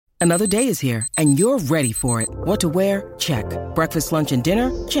Another day is here, and you're ready for it. What to wear? Check. Breakfast, lunch, and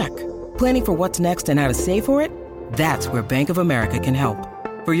dinner? Check. Planning for what's next and how to save for it? That's where Bank of America can help.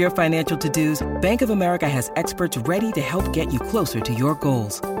 For your financial to-dos, Bank of America has experts ready to help get you closer to your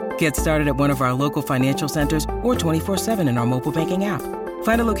goals. Get started at one of our local financial centers or 24/7 in our mobile banking app.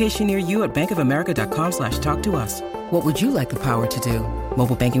 Find a location near you at bankofamerica.com/talktous. What would you like the power to do?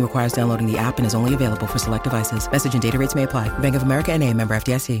 Mobile banking requires downloading the app and is only available for select devices. Message and data rates may apply. Bank of America N.A., member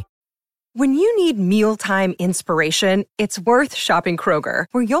FDIC. When you need mealtime inspiration, it's worth shopping Kroger,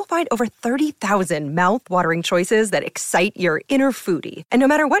 where you'll find over 30,000 mouth-watering choices that excite your inner foodie. And no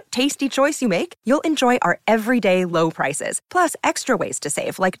matter what tasty choice you make, you'll enjoy our everyday low prices, plus extra ways to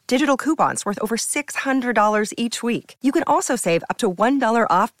save, like digital coupons worth over $600 each week. You can also save up to $1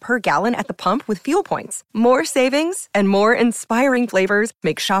 off per gallon at the pump with fuel points. More savings and more inspiring flavors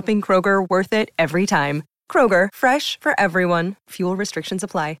make shopping Kroger worth it every time. Kroger, fresh for everyone. Fuel restrictions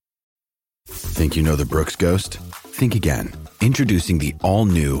apply. Think you know the Brooks Ghost? Think again. Introducing the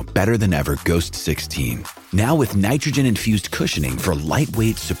all-new, better-than-ever Ghost 16. Now with nitrogen-infused cushioning for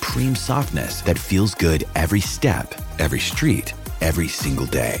lightweight, supreme softness that feels good every step, every street, every single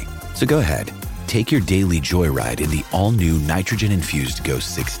day. So go ahead, take your daily joyride in the all-new nitrogen-infused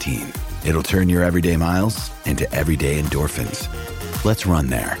Ghost 16. It'll turn your everyday miles into everyday endorphins. Let's run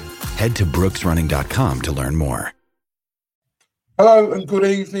there. Head to brooksrunning.com to learn more. Hello and good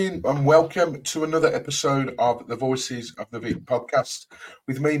evening and welcome to another episode of the Voices of the Vic podcast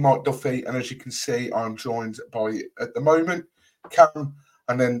with me, Mike Duffy, and as you can see, I'm joined by, at the moment, Cam,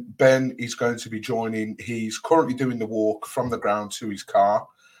 and then Ben is going to be joining. He's currently doing the walk from the ground to his car.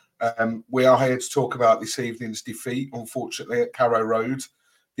 We are here to talk about this evening's defeat, unfortunately, at Carrow Road.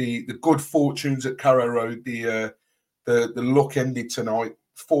 The good fortunes at Carrow Road, the luck ended tonight,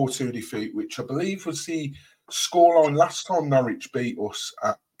 4-2 defeat, which I believe was the scoreline last time Norwich beat us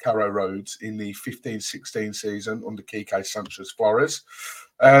at Carrow Road in the 15-16 season under Quique Sanchez-Flores.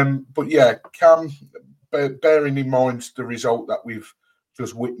 But yeah, Cam, bearing in mind the result that we've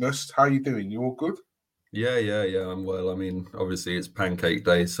just witnessed, how are you doing? You all good? Yeah, I'm well. I mean, obviously it's pancake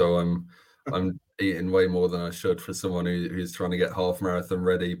day, so I'm eating way more than I should for someone who's trying to get half marathon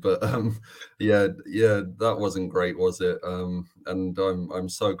ready. But yeah, that wasn't great, was it? And I'm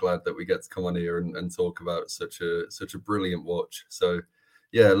so glad that we get to come on here and talk about such a brilliant watch. So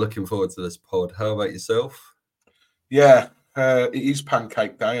yeah, looking forward to this pod. How about yourself? Yeah, it is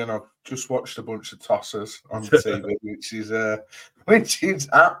pancake day, and I've just watched a bunch of tossers on TV, which is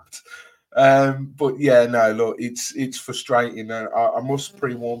apt. But yeah, no, look, it's frustrating. I must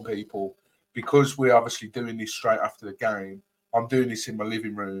pre-warn people, because we're obviously doing this straight after the game. I'm doing this in my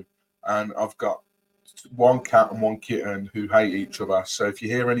living room, and I've got one cat and one kitten who hate each other. So if you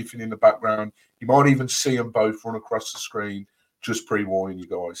hear anything in the background, you might even see them both run across the screen. Just pre-warning you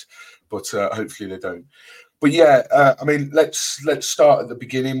guys, but hopefully they don't. But yeah, I mean, let's start at the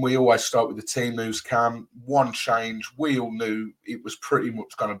beginning. We always start with the team news, Cam. One change. We all knew it was pretty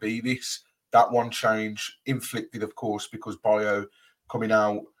much going to be this. That one change inflicted, of course, because Bayo coming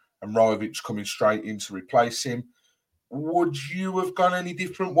out and Rajovic coming straight in to replace him. Would you have gone any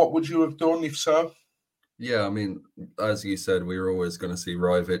different? What would you have done if so? Yeah, I mean, as you said, we were always going to see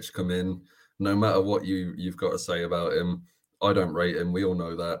Rajovic come in, no matter what you've got to say about him. I don't rate him. We all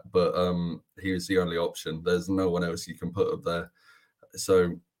know that, but he was the only option. There's no one else you can put up there.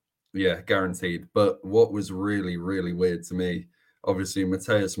 So yeah, guaranteed. But what was really, really weird to me, obviously,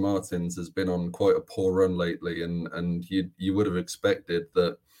 Mateus Martins has been on quite a poor run lately, and you would have expected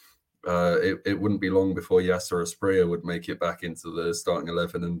that it wouldn't be long before Yasser Asprilla would make it back into the starting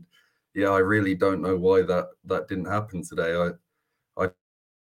 11. And yeah, I really don't know why that didn't happen today. I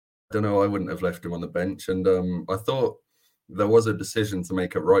don't know. I wouldn't have left him on the bench. And I thought there was a decision to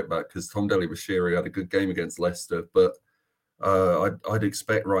make it right back because Tom Dele-Bashiru had a good game against Leicester, but I'd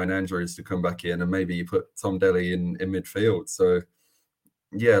expect Ryan Andrews to come back in and maybe you put Tom Dele in midfield. So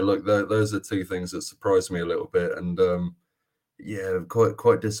yeah, look, those are two things that surprised me a little bit. And yeah,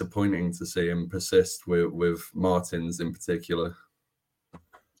 quite disappointing to see him persist with Martins in particular.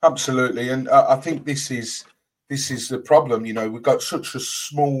 Absolutely, and I think this is the problem. You know, we've got such a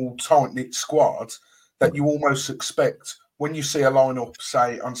small, tight-knit squad that you almost expect when you see a lineup,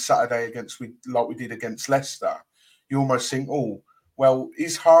 say on Saturday like we did against Leicester, you almost think, oh, well,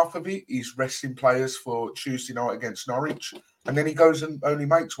 is half of it is resting players for Tuesday night against Norwich? And then he goes and only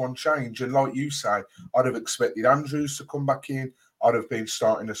makes one change. And like you say, I'd have expected Andrews to come back in. I'd have been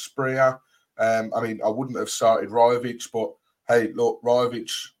starting Asprilla. I mean, I wouldn't have started Rajovic, but hey, look,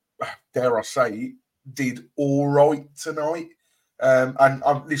 Rajovic, dare I say it, did all right tonight. And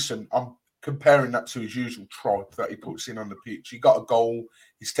listen, I'm comparing that to his usual tripe that he puts in on the pitch. He got a goal,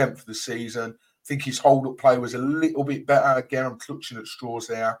 his 10th of the season. I think his hold-up play was a little bit better. Again, I'm clutching at straws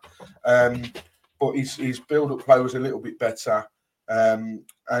there. But his build-up play was a little bit better.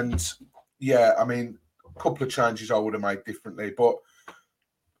 And, yeah, I mean, a couple of changes I would have made differently. But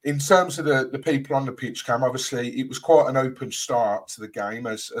in terms of the people on the pitch, Cam, obviously it was quite an open start to the game,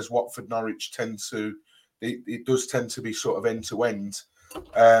 as Watford Norwich tend to. It does tend to be sort of end-to-end.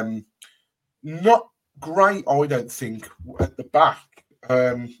 Not great, I don't think, at the back.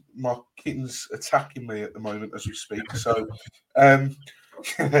 My kitten's attacking me at the moment as we speak. So, not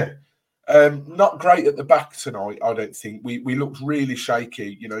great at the back tonight, I don't think. We looked really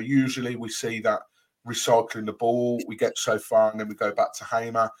shaky. You know, usually we see that recycling the ball, we get so far and then we go back to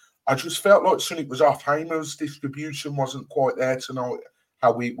Hamer. I just felt like something was off. Hamer's distribution wasn't quite there tonight,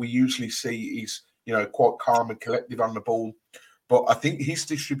 how we usually see he's, you know, quite calm and collective on the ball. But I think his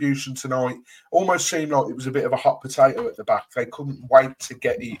distribution tonight almost seemed like it was a bit of a hot potato at the back. They couldn't wait to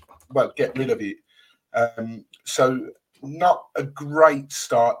get rid of it. So not a great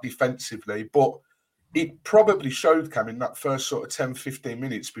start defensively, but it probably showed, Cam, in that first sort of 10, 15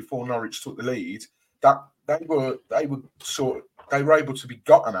 minutes before Norwich took the lead, that they were able to be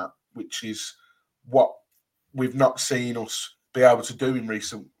gotten at, which is what we've not seen us be able to do in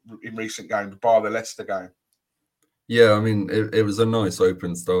recent games, bar the Leicester game. Yeah, I mean, it was a nice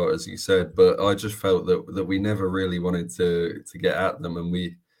open start, as you said, but I just felt that we never really wanted to get at them, and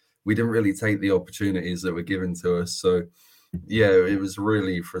we didn't really take the opportunities that were given to us. So, yeah, it was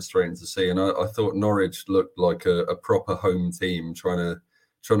really frustrating to see. And I thought Norwich looked like a proper home team, trying to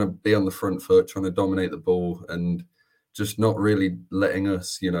be on the front foot, trying to dominate the ball, and just not really letting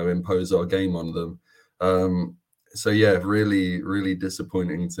us, you know, impose our game on them. So yeah, really, really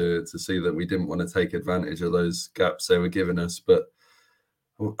disappointing to see that we didn't want to take advantage of those gaps they were giving us. But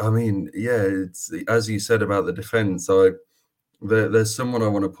I mean, yeah, it's as you said about the defence. There's someone I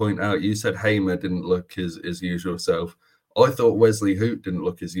want to point out. You said Hamer didn't look his usual self. I thought Wesley Hoot didn't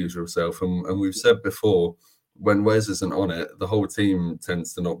look his usual self, and we've said before, when Wes isn't on it, the whole team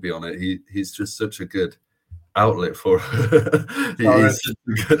tends to not be on it. He's just such a good outlet for he's such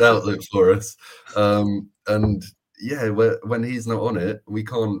a good outlet for us. And yeah, when he's not on it, we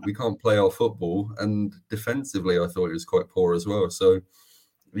can't play our football. And defensively, I thought it was quite poor as well. So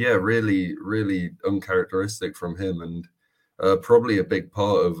yeah, really, really uncharacteristic from him, and probably a big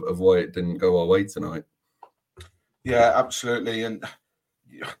part of why it didn't go our way tonight. Yeah, absolutely. And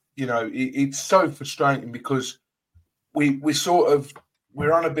you know, it's so frustrating because we're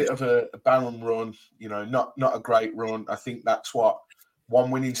on a bit of a barren run, you know, not a great run. I think that's what, 1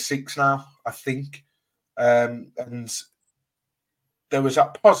 win in 6 now, I think. And there was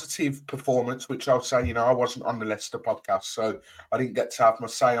that positive performance, which I'll say, you know, I wasn't on the Leicester podcast, so I didn't get to have my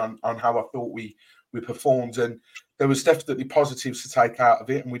say on how I thought we performed. And there was definitely positives to take out of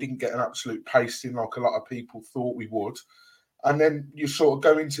it, and we didn't get an absolute pasting like a lot of people thought we would. And then you sort of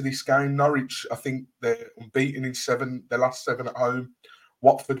go into this game. Norwich, I think they're unbeaten in their last 7 at home.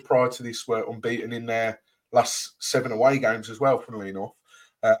 Watford prior to this were unbeaten in their last 7 away games as well, funnily enough.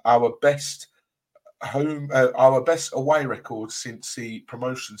 Our best away record since the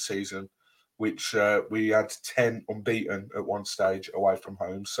promotion season, which we had 10 unbeaten at one stage away from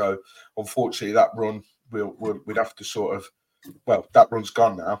home. So unfortunately, that run we'd have to sort of, well, that run's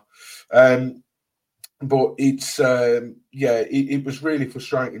gone now. But it's it was really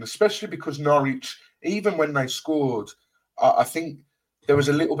frustrating, especially because Norwich, even when they scored, I think there was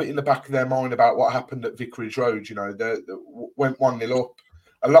a little bit in the back of their mind about what happened at Vicarage Road. You know, they went 1-0 up.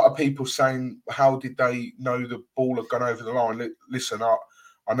 A lot of people saying, how did they know the ball had gone over the line? Listen, I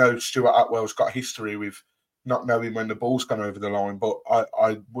know Stuart Atwell's got history with not knowing when the ball's gone over the line, but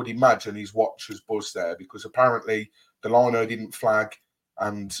I would imagine his watch has buzzed there, because apparently the liner didn't flag,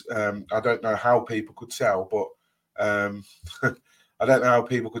 and I don't know how people could tell, but they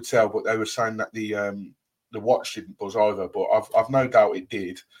were saying that the watch didn't buzz either, but I've no doubt it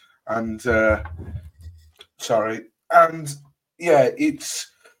did. And yeah, it's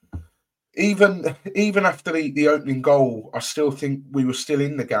even after the opening goal, I still think we were still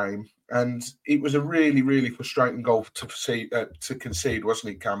in the game, and it was a really, really frustrating goal to concede,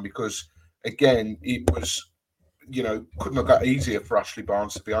 wasn't it, Cam? Because again, it was, you know, couldn't have got easier for Ashley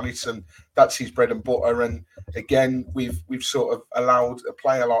Barnes, to be honest, and that's his bread and butter. And again, we've sort of allowed a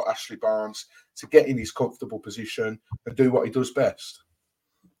player like Ashley Barnes to get in his comfortable position and do what he does best.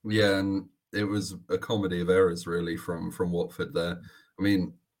 Yeah, and it was a comedy of errors, really, from Watford there. I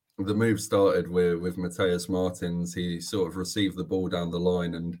mean, the move started with Mateus Martins. He sort of received the ball down the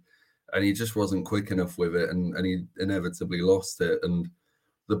line, and he just wasn't quick enough with it, and he inevitably lost it. And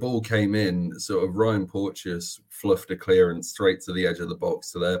the ball came in, sort of Ryan Porteous fluffed a clearance straight to the edge of the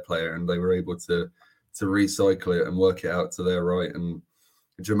box to their player, and they were able to recycle it and work it out to their right. And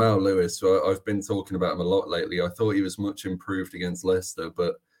Jamal Lewis, I've been talking about him a lot lately. I thought he was much improved against Leicester,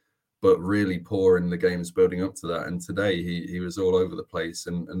 but really poor in the games building up to that. And today he was all over the place.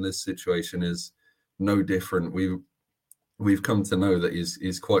 And this situation is no different. We've come to know that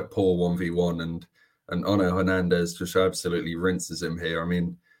he's quite poor 1v1, and Ono Hernandez just absolutely rinses him here. I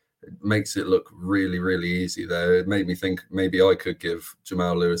mean, it makes it look really, really easy there. It made me think maybe I could give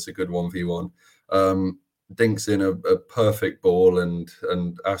Jamal Lewis a good 1v1. Dinks in a perfect ball, and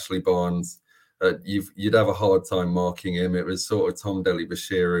Ashley Barnes, you'd have a hard time marking him. It was sort of Tom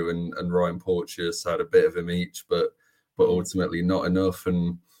Dele-Bashiru and Ryan Porteous had a bit of him each, but ultimately not enough.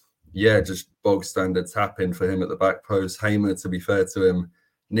 And yeah, just bog standard tap in for him at the back post. Hamer, to be fair to him,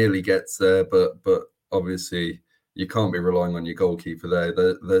 nearly gets there, but obviously you can't be relying on your goalkeeper there.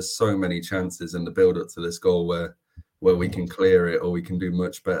 There's so many chances in the build up to this goal where we can clear it or we can do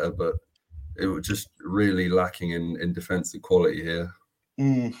much better, but it was just really lacking in defensive quality here.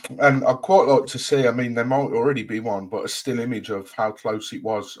 And I'd quite like to see, I mean, there might already be one, but a still image of how close it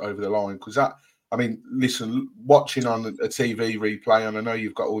was over the line. Because that, I mean, listen, watching on a TV replay, and I know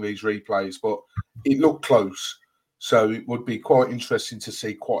you've got all these replays, but it looked close. So it would be quite interesting to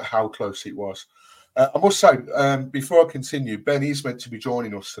see quite how close it was. I must say, before I continue, Ben is meant to be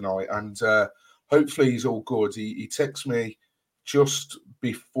joining us tonight, and hopefully he's all good. He texted me just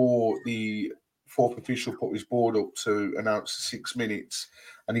before the fourth official put his board up to announce the 6 minutes,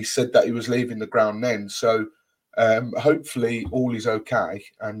 and he said that he was leaving the ground then. So hopefully all is okay,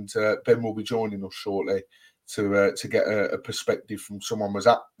 and Ben will be joining us shortly to get a perspective from someone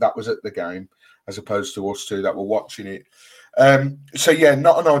that was at the game, as opposed to us two that were watching it. So yeah,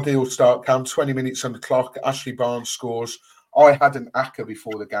 not an ideal start, Cam. 20 minutes on the clock. Ashley Barnes scores. I had an acca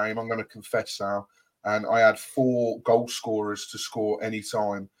before the game, I'm going to confess now, and I had 4 goal scorers to score any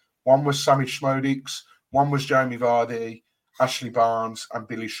time. One was Sammy Schmodics, one was Jamie Vardy, Ashley Barnes, and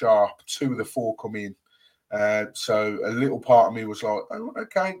Billy Sharp. 2 of the 4 come in. So a little part of me was like, oh,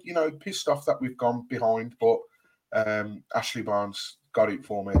 okay, pissed off that we've gone behind, but Ashley Barnes got it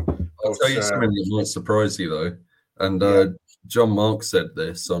for me. I'll tell you something that might surprise you, though. And John Mark said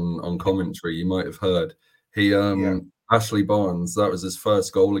this on commentary. You might have heard. Ashley Barnes, that was his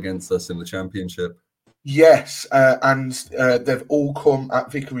first goal against us in the Championship. Yes, and they've all come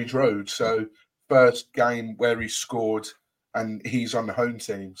at Vicarage Road. So first game where he scored, and he's on the home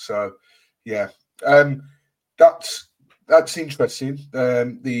team. So yeah, that's interesting.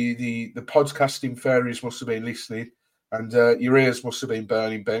 The podcasting fairies must have been listening, and your ears must have been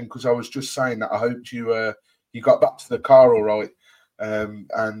burning, Ben, because I was just saying that I hoped you got back to the car all right.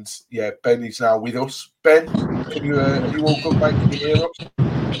 And yeah, Ben is now with us. Ben, are you all good, mate? Can you hear us?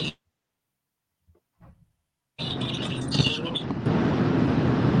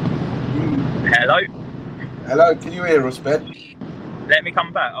 Hello, can you hear us, Ben? Let me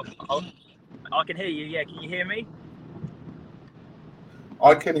come back. I can hear you, yeah. Can you hear me?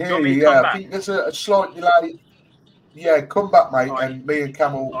 I can hear you, yeah. I think there's a slight delay. Yeah, come back, mate, right. And me and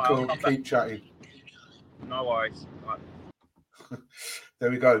Camel will keep chatting. No worries. Right. There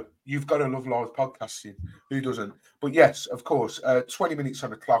we go. You've got to love live podcasting. Who doesn't? But yes, of course, 20 minutes on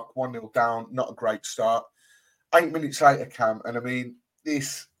the clock, 1-0 down, not a great start. 8 minutes later, Cam, and I mean,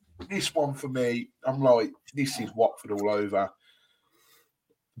 this one for me, I'm like, this is Watford all over.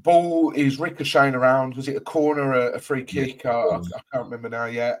 Ball is ricocheting around. Was it a corner, a free kick? I can't remember now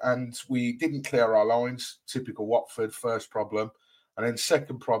yet. And we didn't clear our lines. Typical Watford, first problem. And then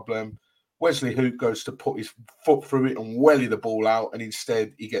second problem, Wesley Hoop goes to put his foot through it and welly the ball out, and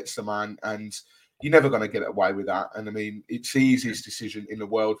instead he gets the man, and you're never going to get away with that. And I mean, it's the easiest decision in the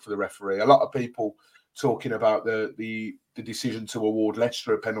world for the referee. A lot of people talking about the decision to award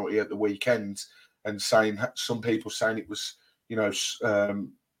Leicester a penalty at the weekend, and saying some people saying it was,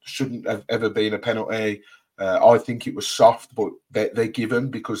 shouldn't have ever been a penalty. I think it was soft, but they're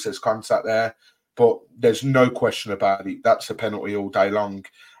given because there's contact there. But there's no question about it. That's a penalty all day long.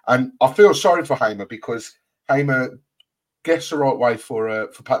 And I feel sorry for Hamer, because Hamer guessed the right way for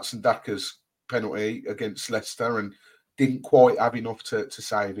Patson Daka's penalty against Leicester and didn't quite have enough to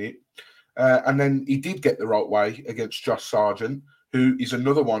save it. And then he did get the right way against Josh Sargent, who is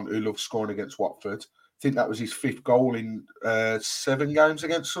another one who loves scoring against Watford. I think that was his 5th goal in 7 games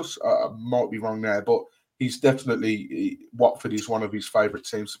against us. I might be wrong there, but he's definitely, Watford is one of his favourite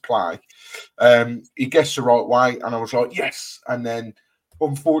teams to play. He guessed the right way, and I was like, yes. And then,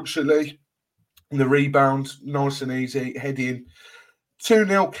 unfortunately, the rebound, nice and easy, head in.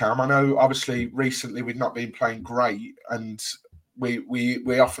 2-0, Cam. I know, obviously, recently we've not been playing great, and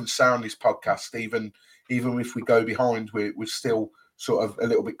we often sound this podcast, even if we go behind, we're still sort of a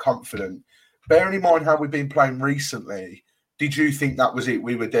little bit confident. Bearing in mind how we've been playing recently, did you think that was it?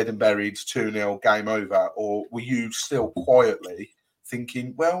 We were dead and buried, 2-0, game over? Or were you still quietly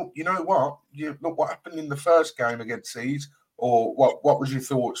thinking, well, you know what? Look what happened in the first game against Seeds? Or what was your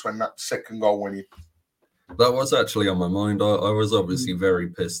thoughts when that second goal went in? That was actually on my mind. I was obviously very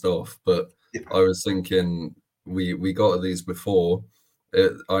pissed off, but I was thinking we got these before.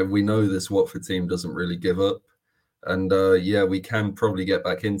 We know this Watford team doesn't really give up. And we can probably get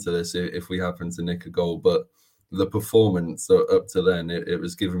back into this if we happen to nick a goal. But the performance up to then, it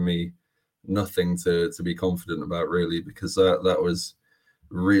was giving me nothing to be confident about, really, because that was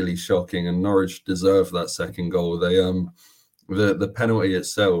really shocking. And Norwich deserved that second goal. They the penalty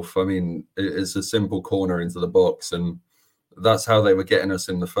itself, I mean, it's a simple corner into the box, and that's how they were getting us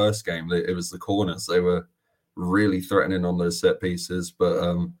in the first game. It was the corners. They were really threatening on those set pieces,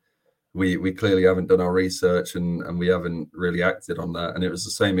 but we clearly haven't done our research and we haven't really acted on that. And it was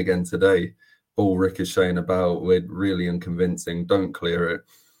the same again today. Ball ricocheting about, we're really unconvincing, don't clear it.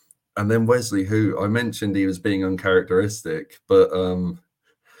 And then Wesley, who I mentioned he was being uncharacteristic, but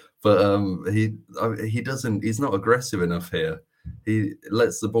he doesn't, he's not aggressive enough here. He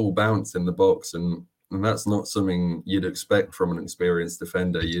lets the ball bounce in the box, and that's not something you'd expect from an experienced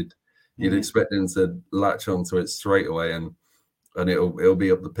defender. You'd expect him to latch onto it straight away and it'll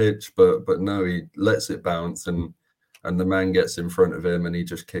be up the pitch, but no, he lets it bounce and the man gets in front of him and he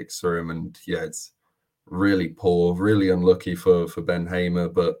just kicks through him. And it's really poor, really unlucky for Ben Hamer,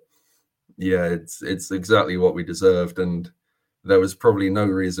 but it's exactly what we deserved, and there was probably no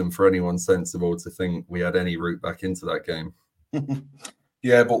reason for anyone sensible to think we had any route back into that game.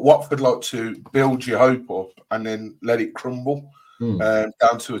 Yeah, but Watford like to build your hope up and then let it crumble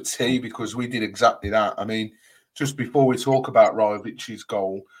down to a T, because we did exactly that. I mean, just before we talk about Rajovic's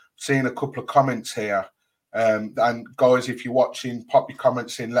goal, seeing a couple of comments here. And guys, if you're watching, pop your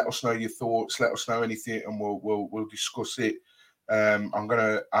comments in. Let us know your thoughts. Let us know anything, and we'll discuss it. I'm going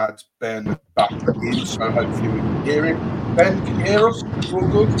to add Ben back in, so hopefully we can hear him. Ben, can you hear us? All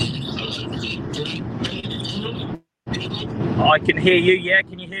good? I can hear you. Yeah,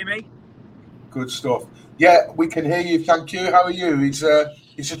 can you hear me? Good stuff. Yeah, we can hear you. Thank you. How are you? Is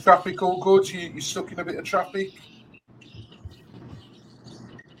the traffic all good? You stuck in a bit of traffic?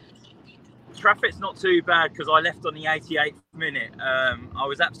 Traffic's not too bad because I left on the 88th minute. I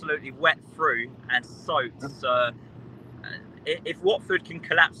was absolutely wet through and soaked. So if Watford can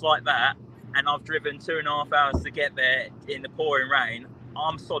collapse like that, and I've driven 2.5 hours to get there in the pouring rain,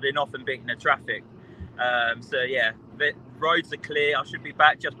 I'm sodding off and beating the traffic. The roads are clear. I should be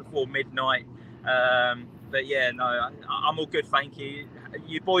back just before midnight. I'm all good, thank you.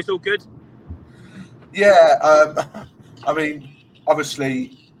 You boys all good? Yeah, I mean,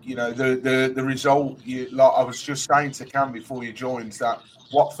 obviously, you know, the result, like I was just saying to Cam before you joined, that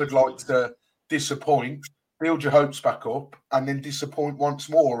Watford like to disappoint, build your hopes back up, and then disappoint once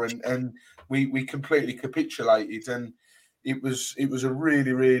more. And we completely capitulated. And it was a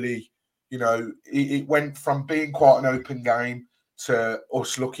really, really, you know, it went from being quite an open game to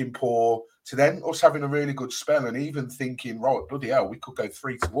us looking poor to then us having a really good spell and even thinking, right, bloody hell, we could go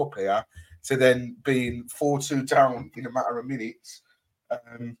 3-2 up here, to then being 4-2 down in a matter of minutes.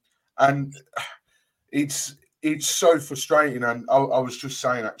 And it's so frustrating. And I was just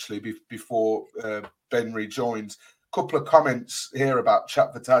saying, actually, before Ben rejoins, a couple of comments here about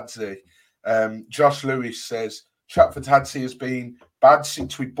Chatfatadze. Josh Lewis says, Chatfatadze has been bad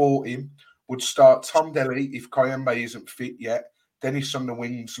since we bought him. Would start Tom Delhi if Kayembe isn't fit yet. Dennis on the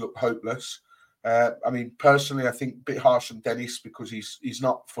wings look hopeless. I mean, personally, I think a bit harsh on Dennis because he's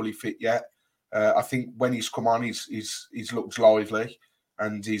not fully fit yet. I think when he's come on, he's looked lively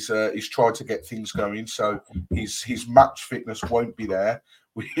and he's tried to get things going. So his match fitness won't be there,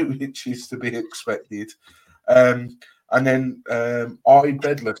 which is to be expected. And then I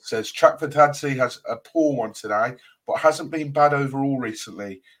Bedler says Chatfatadze has a poor one today, but hasn't been bad overall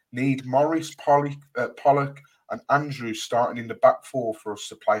recently. Need Morris, Pollock, and Andrew starting in the back four for us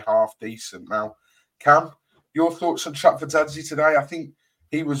to play half decent. Now, Cam, your thoughts on Chatfatadze today? I think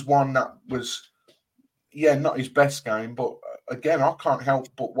he was one that was, not his best game, but again, I can't help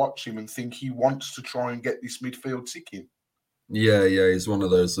but watch him and think he wants to try and get this midfield ticking. Yeah, he's one of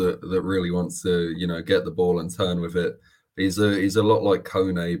those that really wants to, get the ball and turn with it. He's a lot like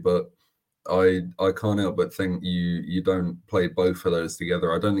Kone, but I can't help but think you don't play both of those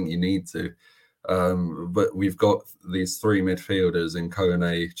together. I don't think you need to. But we've got these three midfielders in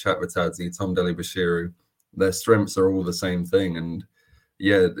Kone, Chatfatadze, Tom Delibashiru. Their strengths are all the same thing, and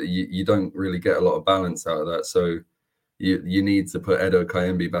you don't really get a lot of balance out of that. So you need to put Edo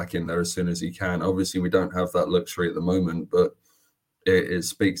Kayembe back in there as soon as you can. Obviously, we don't have that luxury at the moment, but it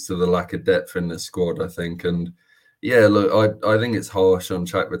speaks to the lack of depth in the squad, I think. And yeah, look, I think it's harsh on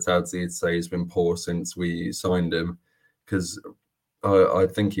Chakvetadze to say he's been poor since we signed him, because I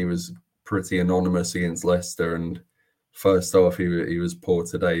think he was pretty anonymous against Leicester, and first half he was poor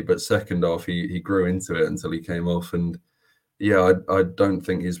today, but second half he grew into it until he came off. And yeah, I don't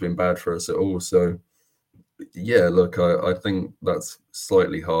think he's been bad for us at all. So yeah, look, I think that's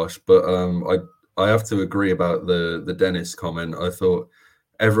slightly harsh, but I have to agree about the Dennis comment. I thought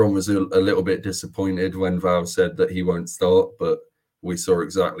everyone was a little bit disappointed when Val said that he won't start, but we saw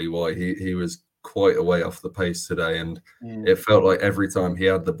exactly why. He was quite a way off the pace today, and it felt like every time he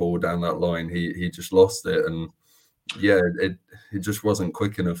had the ball down that line, he just lost it. And yeah, it just wasn't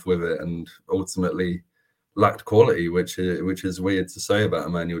quick enough with it, and ultimately lacked quality, which is weird to say about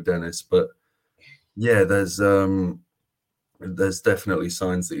Emmanuel Dennis. But yeah, there's definitely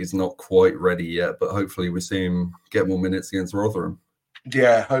signs that he's not quite ready yet, but hopefully we see him get more minutes against Rotherham.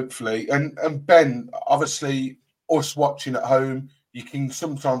 Yeah, hopefully. And Ben, obviously, us watching at home, you can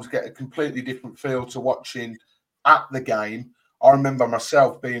sometimes get a completely different feel to watching at the game. I remember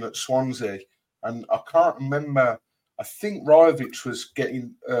myself being at Swansea, and I can't remember. I think Rajovic was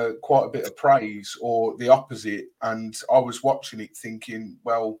getting quite a bit of praise, or the opposite, and I was watching it thinking,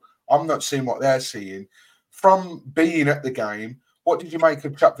 well, I'm not seeing what they're seeing. From being at the game, what did you make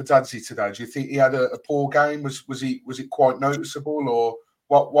of Chakvetadze today? Do you think he had a poor game? Was it quite noticeable, or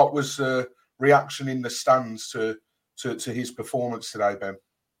what was the reaction in the stands to his performance today, Ben?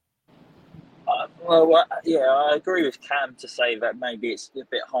 Yeah, I agree with Cam to say that maybe it's a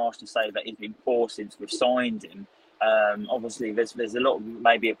bit harsh to say that he's been poor since we've signed him. Obviously, there's a lot of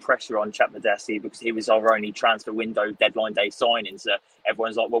maybe a pressure on Chakvetadze because he was our only transfer window deadline day signing. So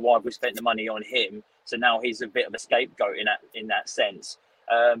everyone's like, well, why have we spent the money on him? So now he's a bit of a scapegoat in that sense.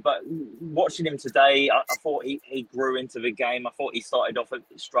 But watching him today, I thought he grew into the game. I thought he started off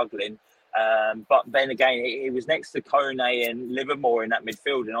struggling. But then again, he was next to Kone and Livermore in that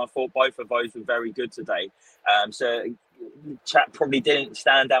midfield, and I thought both of those were very good today. So Chap probably didn't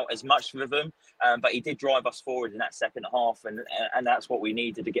stand out as much with them, but he did drive us forward in that second half, and that's what we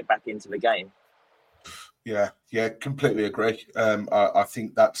needed to get back into the game. Yeah, completely agree. I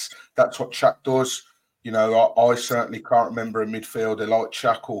think that's what Chak does. You know, I certainly can't remember a midfielder like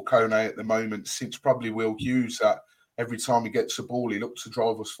Chak or Kone at the moment since probably Will Hughes, that every time he gets the ball, he looks to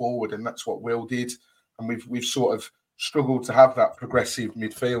drive us forward, and that's what Will did. And we've sort of struggled to have that progressive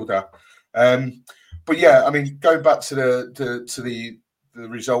midfielder. But yeah, I mean, going back to the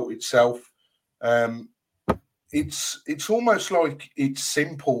result itself, it's almost like it's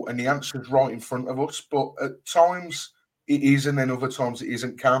simple and the answer's right in front of us. But at times it is, and then other times it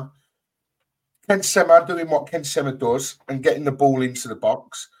isn't. Cam, Ken Sema doing what Ken Sema does and getting the ball into the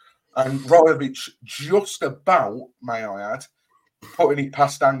box. And Rajovic just about, may I add, putting it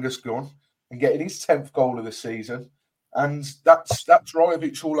past Angus Gunn and getting his 10th goal of the season. And that's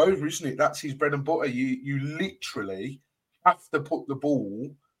Rajovic all over, isn't it? That's his bread and butter. You literally have to put the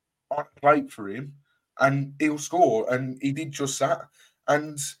ball on a plate for him and he'll score. And he did just that.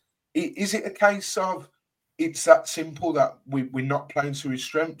 And is it a case of it's that simple that we're not playing to his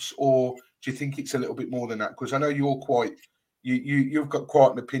strengths, or do you think it's a little bit more than that? Because I know you're quite... You've got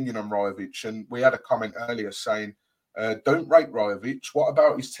quite an opinion on Rajovic, and we had a comment earlier saying, don't rate Rajovic. What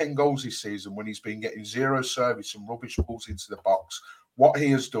about his 10 goals this season when he's been getting zero service and rubbish balls into the box? What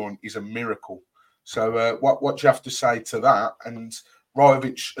he has done is a miracle. So what do you have to say to that and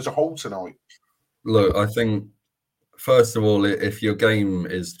Rajovic as a whole tonight? Look, I think, first of all, if your game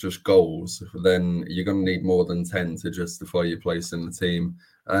is just goals, then you're going to need more than 10 to justify your place in the team.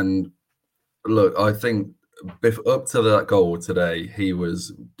 And look, I think up to that goal today, he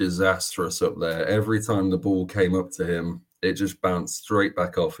was disastrous up there. Every time the ball came up to him, it just bounced straight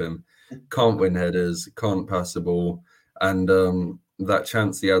back off him. Can't win headers, can't pass the ball. And that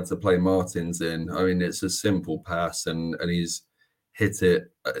chance he had to play Martins in, I mean, it's a simple pass and he's hit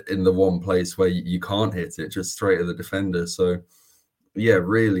it in the one place where you can't hit it, just straight at the defender. So, yeah,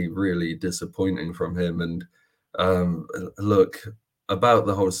 really, really disappointing from him. And look, about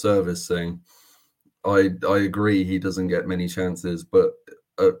the whole service thing, I agree he doesn't get many chances, but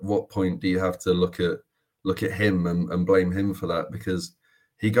at what point do you have to look at him and blame him for that? Because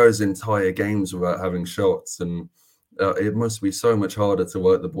he goes entire games without having shots, and it must be so much harder to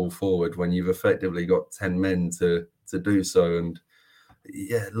work the ball forward when you've effectively got 10 men to do so. And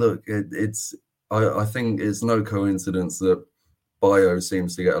yeah, look, I think it's no coincidence that Bayo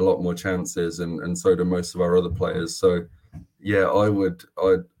seems to get a lot more chances, and so do most of our other players. So yeah, I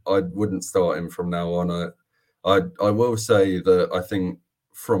wouldn't start him from now on. I will say that I think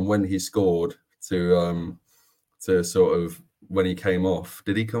from when he scored to sort of when he came off,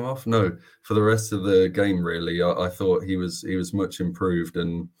 did he come off? No, for the rest of the game, really, I thought he was much improved,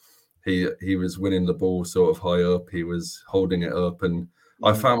 and he was winning the ball sort of high up. He was holding it up, and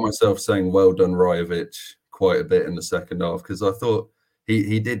I found myself saying, "Well done, Rajovic," quite a bit in the second half, because I thought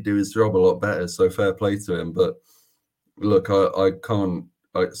he did do his job a lot better. So fair play to him. But look, I can't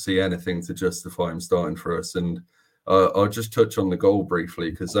see anything to justify him starting for us. And I'll just touch on the goal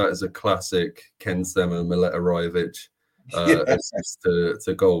briefly, because that is a classic Ken Sema, Mileta Rajovic assist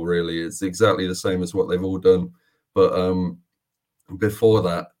to goal, really. It's exactly the same as what they've all done. But before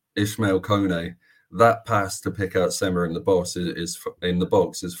that, Ismail Kone, that pass to pick out Sema in the box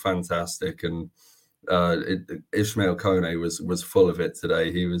is fantastic. And Ismail Kone was full of it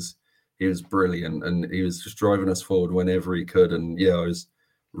today. He was brilliant, and he was just driving us forward whenever he could. And yeah, I was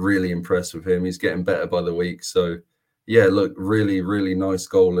really impressed with him. He's getting better by the week. So yeah, look, really, really nice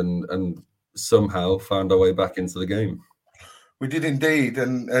goal, and somehow found our way back into the game. We did indeed,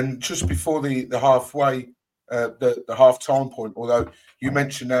 and just before the halfway, the half-time point, although you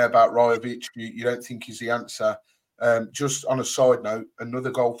mentioned there about Rajovic, you don't think he's the answer. Just on a side note, another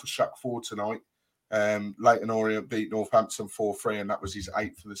goal for Shakhtar tonight. Leyton Orient beat Northampton 4-3, and that was his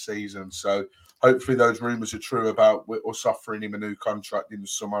 8th of the season. So hopefully those rumours are true about us offering him a new contract in the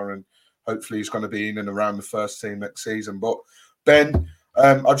summer, and hopefully he's going to be in and around the first team next season. But Ben,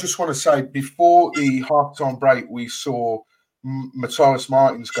 I just want to say, before the half-time break, we saw Matthias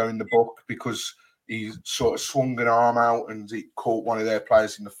Martins go in the book because he sort of swung an arm out and he caught one of their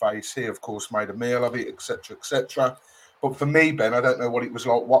players in the face. He, of course, made a meal of it, etc., etc. But for me, Ben, I don't know what it was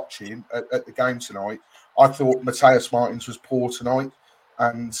like watching at the game tonight. I thought Matthias Martins was poor tonight,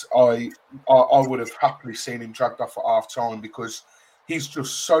 and I would have happily seen him dragged off at half time, because he's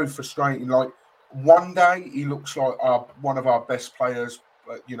just so frustrating. Like, one day he looks like one of our best players,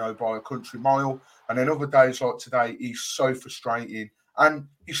 by a country mile, and then other days like today, he's so frustrating, and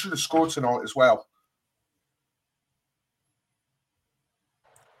he should have scored tonight as well.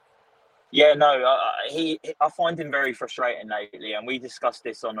 Yeah, no, I find him very frustrating lately, and we discussed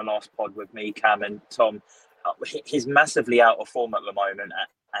this on the last pod with me, Cam, and Tom. He's massively out of form at the moment,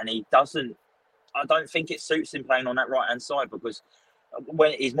 and he doesn't. I don't think it suits him playing on that right hand side, because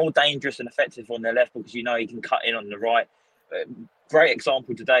when he's more dangerous and effective on the left, because he can cut in on the right. Great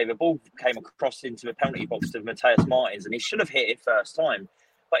example today. The ball came across into the penalty box to Matthias Martins, and he should have hit it first time,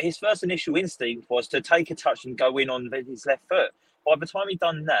 but his first initial instinct was to take a touch and go in on his left foot. By the time he'd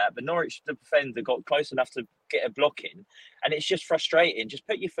done that, the Norwich defender got close enough to get a block in, and it's just frustrating. Just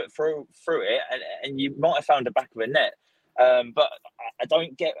put your foot through it, and you might have found the back of a net. But I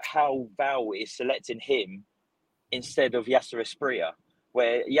don't get how Val is selecting him instead of Yasser Asprilla,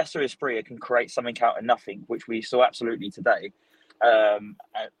 where Yasser Asprilla can create something out of nothing, which we saw absolutely today. And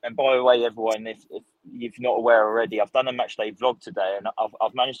by the way, everyone, if you're not aware already, I've done a matchday vlog today, and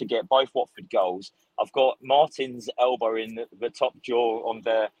I've managed to get both Watford goals. I've got Martin's elbow in the top jaw on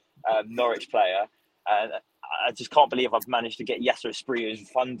the Norwich player, and I just can't believe I've managed to get Yasser Asprilla's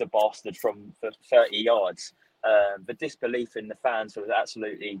thunder bastard from 30 yards. The disbelief in the fans was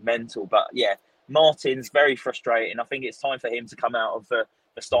absolutely mental. But yeah, Martin's very frustrating. I think it's time for him to come out of the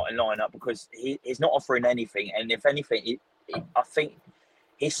starting lineup, because he's not offering anything, and if anything, I think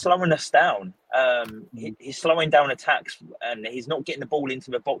he's slowing us down. He's slowing down attacks, and he's not getting the ball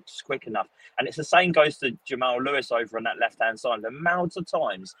into the box quick enough. And it's the same goes to Jamal Lewis over on that left-hand side. The amounts of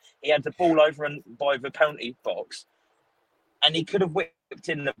times he had the ball over by the penalty box, and he could have whipped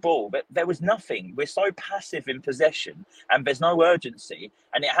in the ball, but there was nothing. We're so passive in possession, and there's no urgency.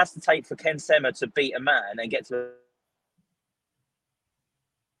 And it has to take for Ken Sema to beat a man and get to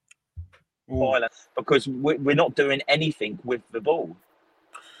because we're not doing anything with the ball.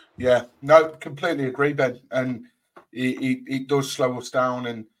 Yeah, no, completely agree, Ben. And it does slow us down,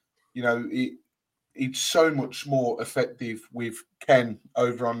 and it's so much more effective with Ken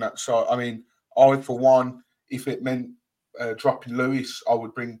over on that side. I mean, I, for one, if it meant dropping Lewis, I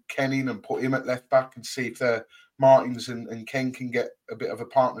would bring Ken in and put him at left back and see if Martins and Ken can get a bit of a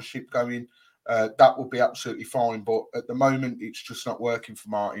partnership going. That would be absolutely fine. But at the moment, it's just not working for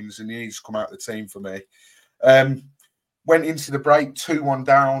Martins, and he needs to come out of the team for me. Went into the break 2-1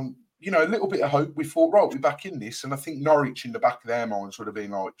 down. A little bit of hope. We thought, right, we're back in this. And I think Norwich, in the back of their minds, would have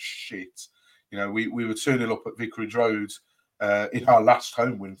been like, shit. We were 2-0 up at Vicarage Road in our last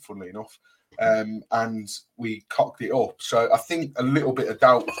home win, funnily enough. And we cocked it up. So I think a little bit of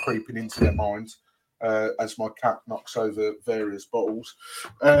doubt was creeping into their minds as my cat knocks over various bottles.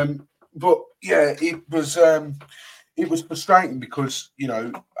 But yeah, it was it was frustrating because, you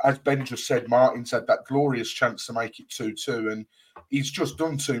know, as Ben just said, Martin's had that glorious chance to make it 2-2, and he's just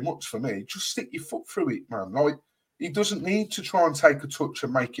done too much for me. Just stick your foot through it, man. Like, he doesn't need to try and take a touch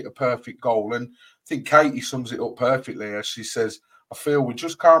and make it a perfect goal. And I think Katie sums it up perfectly as she says, I feel we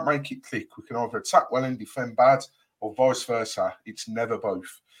just can't make it click. We can either attack well and defend bad, or vice versa. It's never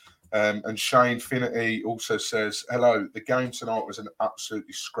both. And Shane Finity also says, hello, the game tonight was an absolute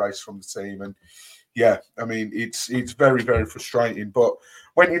disgrace from the team. And yeah, I mean, it's very, very frustrating. But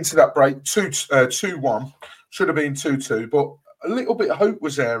went into that break 2-1, should have been 2-2, but a little bit of hope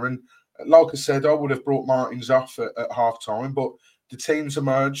was there. And like I said, I would have brought Martins off at half time, but the teams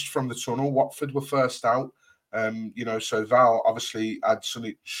emerged from the tunnel. Watford were first out. You know, so Val obviously had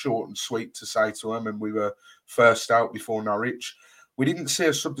something short and sweet to say to him, and we were first out before Norwich. We didn't see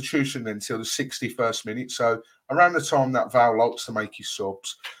a substitution until the 61st minute. So around the time that Val likes to make his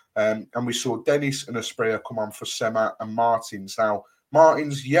subs, and we saw Dennis and Asprilla come on for Sema and Martins. Now,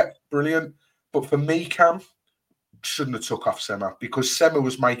 Martins, yep, brilliant. But for me, Cam, shouldn't have took off Sema because Sema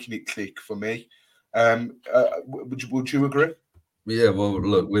was making it click for me. Would you agree? Yeah, well,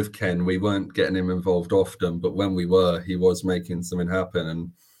 look, with Ken, we weren't getting him involved often, but when we were, he was making something happen.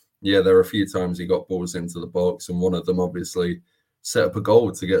 And yeah, there were a few times he got balls into the box, and one of them obviously set up a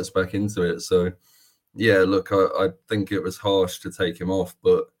goal to get us back into it. So yeah, look, I think it was harsh to take him off,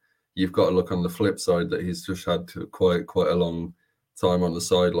 but you've got to look on the flip side that he's just had quite a long time on the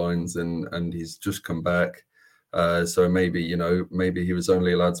sidelines, and he's just come back. So maybe he was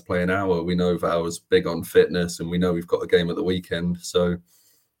only allowed to play an hour. We know Val was big on fitness, and we know we've got a game at the weekend. So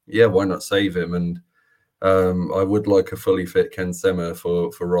yeah, why not save him? And I would like a fully fit Ken Sema for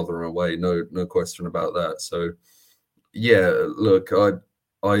Rotherham away. No question about that. So yeah, look,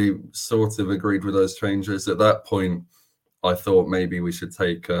 I sort of agreed with those changes. At that point, I thought maybe we should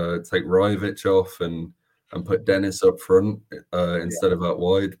take Rajovic off and put Dennis up front instead of out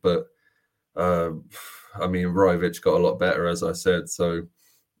wide. But I mean, Rajovic got a lot better, as I said, so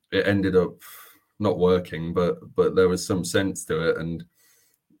it ended up not working. But there was some sense to it, and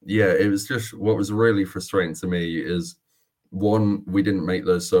yeah, it was just what was really frustrating to me is one, we didn't make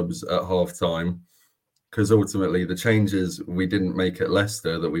those subs at half time because ultimately the changes we didn't make at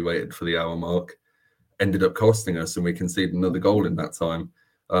Leicester that we waited for the hour mark ended up costing us, and we conceded another goal in that time.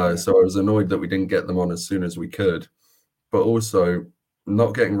 So I was annoyed that we didn't get them on as soon as we could, but also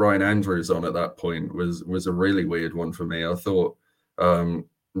not getting Ryan Andrews on at that point was a really weird one for me. I thought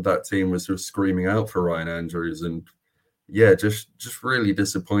that team was just screaming out for Ryan Andrews, and yeah, just really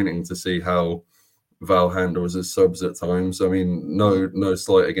disappointing to see how Val handles his subs at times. I mean, no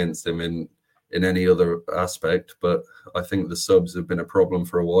slight against him in any other aspect, but I think the subs have been a problem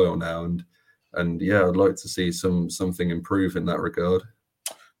for a while now, and yeah, I'd like to see something improve in that regard.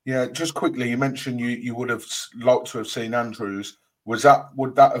 Yeah, just quickly, you mentioned you would have liked to have seen Andrews. Would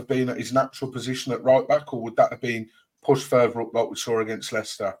that have been at his natural position at right back, or would that have been pushed further up like we saw against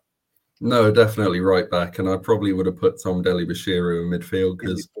Leicester? No, definitely right back, and I probably would have put Tom Dele-Bashiru in midfield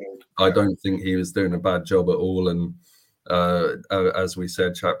because I don't think he was doing a bad job at all. And as we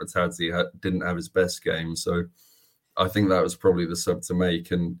said, Chapatadze didn't have his best game, so I think that was probably the sub to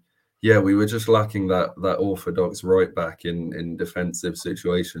make. And yeah, we were just lacking that orthodox right back in defensive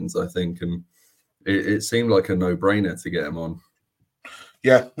situations, I think, and it seemed like a no-brainer to get him on.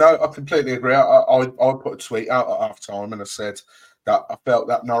 Yeah, no, I completely agree. I put a tweet out at half time and I said that I felt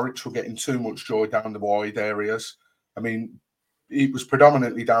that Norwich were getting too much joy down the wide areas. I mean, it was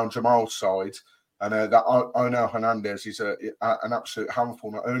predominantly down Jamal's side, and that Ono Hernandez is an absolute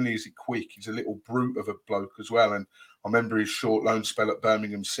handful. Not only is he quick, he's a little brute of a bloke as well. And I remember his short loan spell at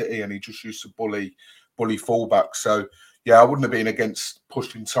Birmingham City, and he just used to bully fullbacks. So yeah, I wouldn't have been against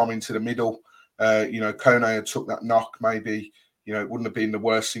pushing Tom into the middle. Kone had took that knock, maybe. It wouldn't have been the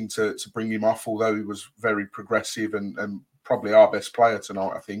worst thing to bring him off, although he was very progressive and probably our best player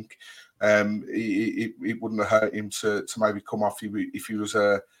tonight, I think. It wouldn't have hurt him to maybe come off if he was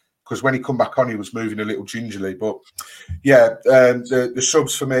because when he come back on, he was moving a little gingerly. But yeah, the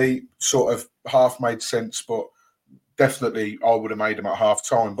subs for me sort of half made sense, but definitely I would have made them at half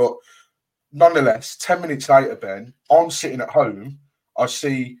time. But nonetheless, 10 minutes later, Ben, I'm sitting at home, I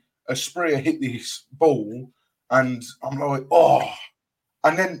see Asprilla hit this ball, and I'm like, oh.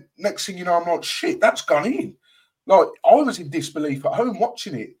 And then next thing you know, I'm like, shit, that's gone in. Like, I was in disbelief at home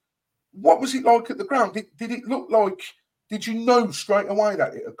watching it. What was it like at the ground? Did it look like, did you know straight away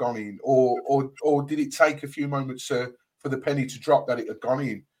that it had gone in? Or did it take a few moments for the penny to drop that it had gone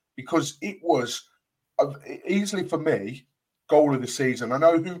in? Because it was easily, for me, goal of the season. I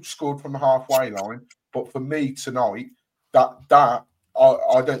know who scored from the halfway line, but for me tonight, that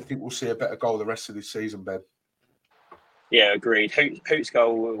I don't think we'll see a better goal the rest of this season, Ben. Yeah, agreed. Hoot's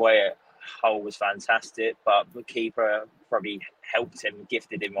goal away at Hull was fantastic, but the keeper probably helped him,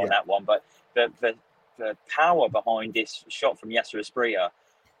 gifted him on that one. But the power behind this shot from Yasser Asprilla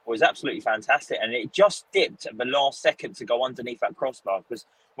was absolutely fantastic, and it just dipped at the last second to go underneath that crossbar, because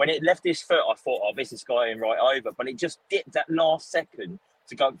when it left his foot, I thought, oh, this is going right over, but it just dipped that last second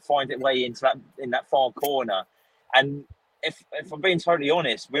to go find its way into that far corner. And if I'm being totally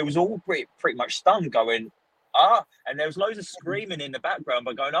honest, we was all pretty much stunned, going, and there was loads of screaming in the background,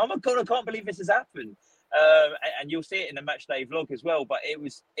 but going, oh my God, I can't believe this has happened. And you'll see it in the match day vlog as well, but it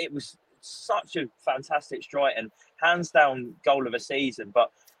was such a fantastic strike and hands down goal of a season.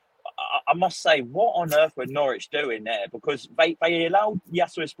 But I must say, what on earth were Norwich doing there? Because they allowed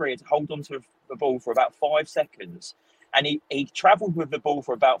Yasser Asprilla to hold on to the ball for about 5 seconds, and he travelled with the ball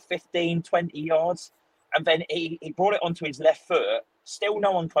for about 15, 20 yards, and then he brought it onto his left foot. Still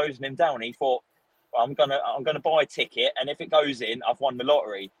no one closing him down. He thought, well, I'm gonna buy a ticket, and if it goes in, I've won the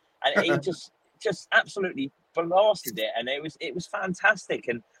lottery. And he just absolutely blasted it, and it was fantastic,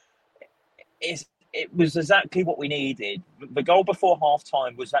 and it was exactly what we needed. The goal before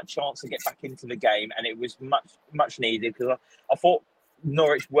half-time was that chance to get back into the game, and it was much needed, because I thought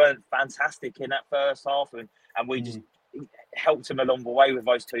Norwich weren't fantastic in that first half, and we just helped them along the way with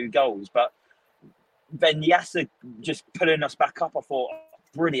those 2 goals. But then Yasser just pulling us back up, I thought,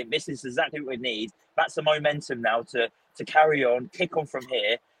 brilliant, this is exactly what we need. That's the momentum now to carry on, kick on from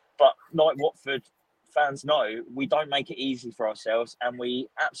here. But like Watford fans know, we don't make it easy for ourselves, and we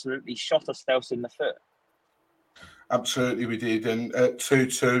absolutely shot ourselves in the foot. Absolutely, we did. And at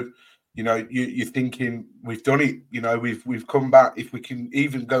 2-2, you're thinking, we've done it. We've come back. If we can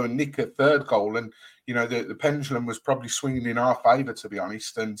even go and nick a third goal, and the pendulum was probably swinging in our favour, to be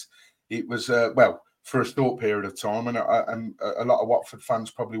honest. And it was for a short period of time, and a lot of Watford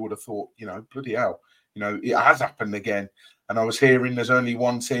fans probably would have thought, bloody hell, it has happened again. And I was hearing there's only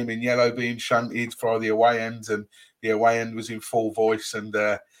one team in yellow being chanted for the away end, and the away end was in full voice, and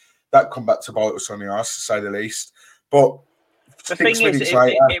that come back to bite us on the arse, to say the least. But the thing is,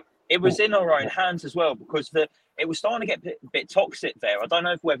 it was in our own hands as well, because it was starting to get a bit toxic there. I don't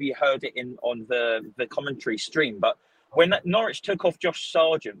know whether you heard it on the commentary stream, but when Norwich took off Josh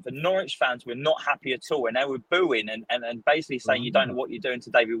Sargent, the Norwich fans were not happy at all, and they were booing and basically saying, you don't know what you're doing to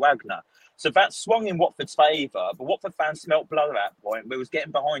David Wagner. So that swung in Watford's favour, but Watford fans smelt blood at that point. We was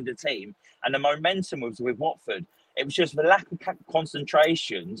getting behind the team, and the momentum was with Watford. It was just the lack of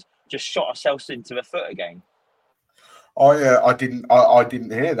concentration just shot ourselves into the foot again. I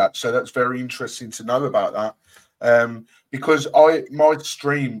didn't hear that, so that's very interesting to know about that. Because my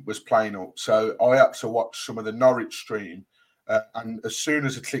stream was playing up, so I had to watch some of the Norwich stream, and as soon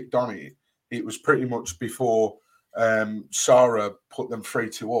as I clicked on it, it was pretty much before Sarah put them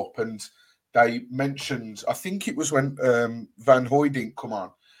 3-2 up, and they mentioned, I think it was when Van Hooijdonk come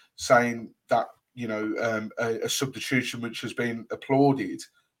on, saying that a substitution which has been applauded.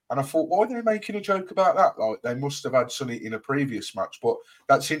 And I thought, why are they making a joke about that? Like, they must have had something in a previous match. But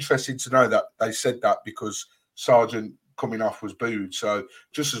that's interesting to know that they said that, because Sargent coming off was booed. So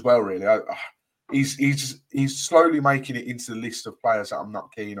just as well, really. He's slowly making it into the list of players that I'm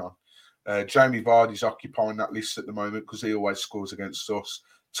not keen on. Jamie Vardy's occupying that list at the moment because he always scores against us.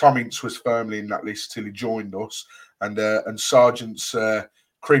 Tom Ince was firmly in that list till he joined us. And Sargent's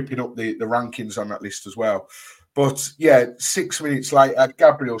creeping up the rankings on that list as well. But yeah, 6 minutes later,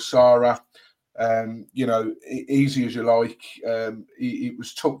 Gabriel Sara, easy as you like. He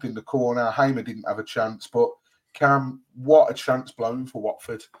was tucked in the corner. Hamer didn't have a chance, but Cam, what a chance blown for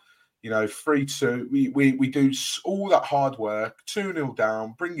Watford. 3-2. We do all that hard work, 2-0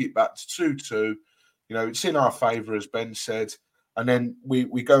 down, bring it back to 2-2. It's in our favour, as Ben said. And then we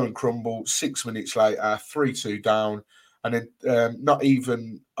go and crumble 6 minutes later, 3-2 down. And then not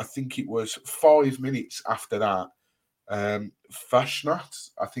even, I think it was 5 minutes after that, Fashnat,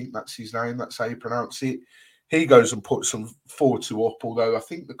 I think that's his name, that's how you pronounce it, he goes and puts them 4-2 up, although I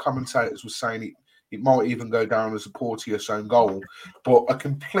think the commentators were saying it might even go down as a Porteous own goal. But a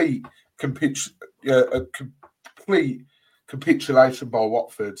complete capitulation by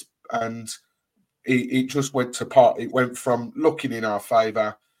Watford, and it just went to pot. It went from looking in our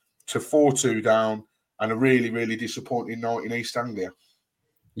favour to 4-2 down, and a really, really disappointing night in East Anglia.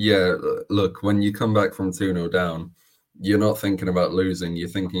 Yeah, look, when you come back from 2-0 down, you're not thinking about losing. You're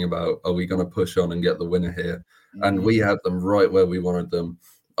thinking about, are we going to push on and get the winner here? Mm-hmm. And we had them right where we wanted them.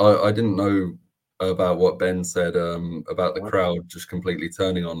 I didn't know about what Ben said about the crowd just completely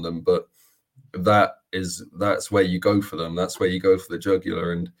turning on them, but that's where you go for them. That's where you go for the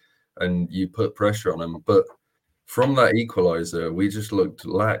jugular, and you put pressure on them. But from that equaliser, we just looked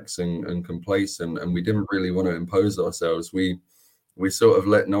lax and complacent, and we didn't really want to impose ourselves. We sort of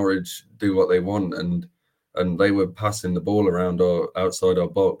let Norwich do what they want, and they were passing the ball around outside our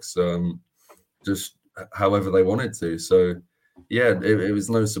box, just however they wanted to. So yeah, it was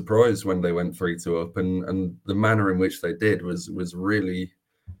no surprise when they went 3-2 up, and the manner in which they did was really,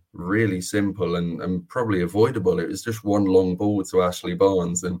 really simple and probably avoidable. It was just one long ball to Ashley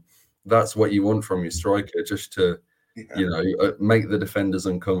Barnes, and that's what you want from your striker, just to make the defenders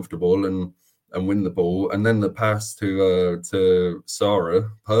uncomfortable and win the ball. And then the pass to Sarah,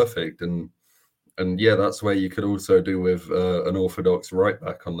 perfect. And yeah, that's where you could also do with an orthodox right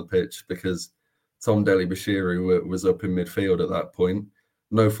back on the pitch, because Tom Dele-Bashiru was up in midfield at that point.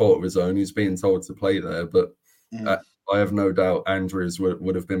 No fault of his own. He's being told to play there, but I have no doubt Andrews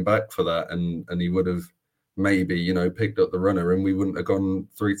would have been back for that, and he would have maybe, picked up the runner, and we wouldn't have gone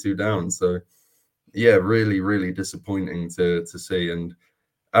 3-2 down. So yeah, really, really disappointing to see. And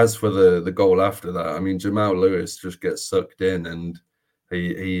as for the goal after that, I mean, Jamal Lewis just gets sucked in, and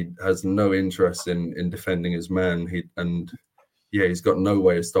he has no interest in defending his man. He's got no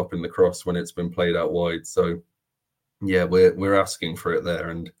way of stopping the cross when it's been played out wide. So yeah, we're asking for it there,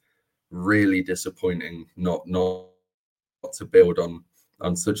 and really disappointing not to build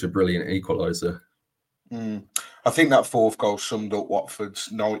on such a brilliant equaliser. I think that fourth goal summed up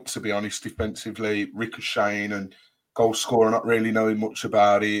Watford's night, to be honest, defensively, ricocheting and goal scorer not really knowing much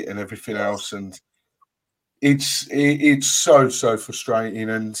about it and everything else. And it's so frustrating.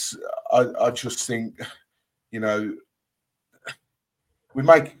 And I just think, we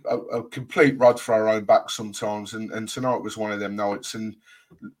make a complete rod for our own back sometimes. And tonight was one of them nights. And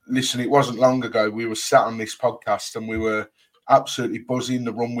listen, it wasn't long ago we were sat on this podcast and we were absolutely buzzing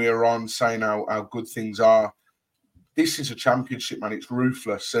the run we were on, saying how good things are. This is a championship, man. It's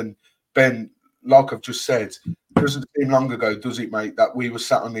ruthless. And Ben, like I've just said, it doesn't seem long ago, does it, mate, that we were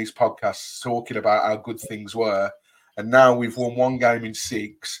sat on these podcasts talking about how good things were. And now we've won one game in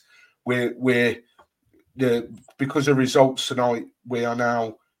 6. Because of results tonight, we are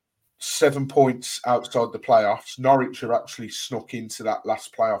now 7 points outside the playoffs. Norwich are actually snuck into that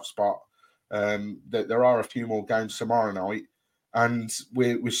last playoff spot. There are a few more games tomorrow night, and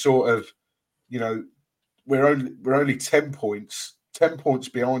we're sort of, we're only 10 points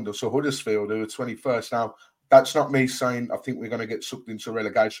behind us. So Huddersfield, who are 21st now. That's not me saying I think we're going to get sucked into a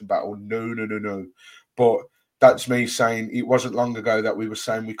relegation battle. No. But that's me saying it wasn't long ago that we were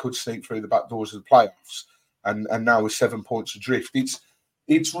saying we could sneak through the back doors of the playoffs, and now we're 7 points adrift.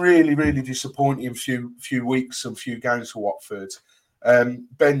 It's really, really disappointing. Few weeks and few games for Watford.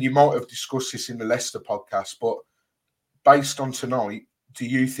 Ben, you might have discussed this in the Leicester podcast, but based on tonight, do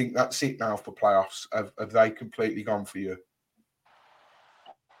you think that's it now for playoffs? Have they completely gone for you?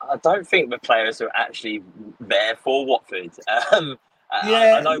 I don't think the players are actually there for Watford.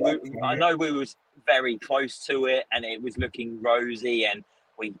 I know we was very close to it, and it was looking rosy, and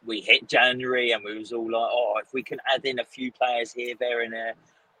we hit January, and we was all like, oh, if we can add in a few players here, there, and there,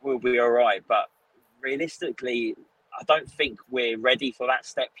 we'll be all right. But realistically, I don't think we're ready for that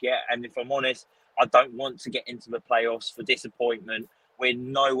step yet. And if I'm honest, I don't want to get into the playoffs for disappointment. We're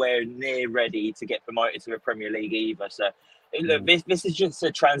nowhere near ready to get promoted to the Premier League either. So, look, this is just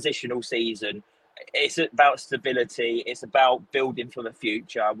a transitional season. It's about stability. It's about building for the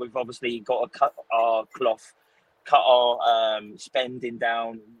future. We've obviously got to cut our spending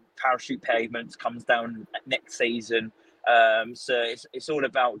down. Parachute payments comes down next season. So it's all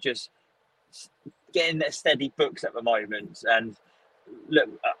about just getting their steady books at the moment. And look,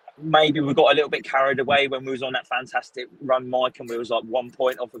 maybe we got a little bit carried away when we was on that fantastic run, Mike, and we was like 1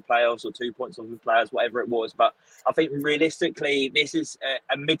 point off the playoffs or 2 points off the playoffs, whatever it was. But I think realistically, this is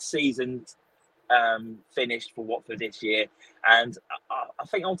a mid-season finished for Watford this year, and I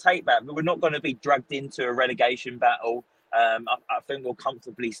think I'll take that. But we're not going to be dragged into a relegation battle. I think we'll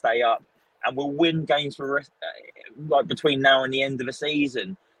comfortably stay up, and we'll win games for like between now and the end of the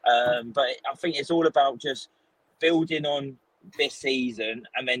season. But I think it's all about just building on this season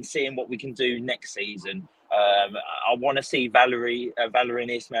and then seeing what we can do next season. I want to see Valerie and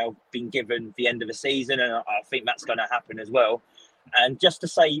Ismail being given the end of the season, and I think that's going to happen as well. And just to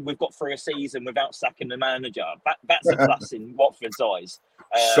say we've got through a season without sacking the manager, that's a plus in Watford's eyes.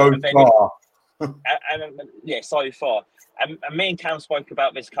 So far. So far. And me and Cam spoke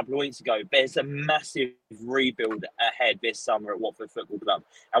about this a couple of weeks ago. There's a massive rebuild ahead this summer at Watford Football Club.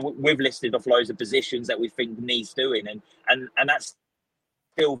 And we've listed off loads of positions that we think needs doing. And that's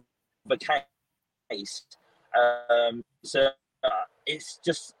still the case. So it's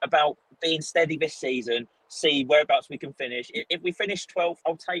just about being steady this season, see whereabouts we can finish. If we finish 12th,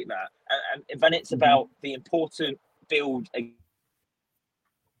 I'll take that. And then it's about the important build again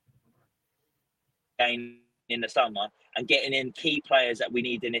in the summer and getting in key players that we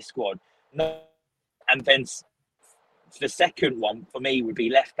need in this squad. And then the second one for me would be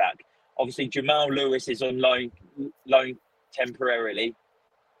left back. Obviously, Jamal Lewis is on loan temporarily.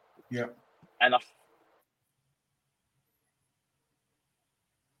 Yeah. And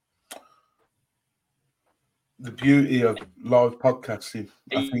the beauty of live podcasting.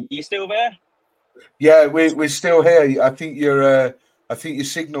 I think you still there? Yeah, we're still here. I think your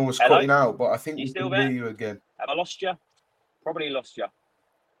signal was Hello? cutting out, but I think we still can there? hear you again. Have I lost you? Probably lost you.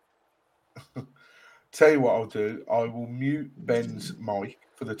 Tell you what I'll do. I will mute Ben's mic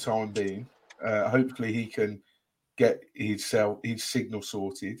for the time being. Hopefully he can get his signal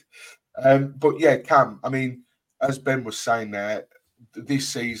sorted. But yeah, Cam, I mean, as Ben was saying there, this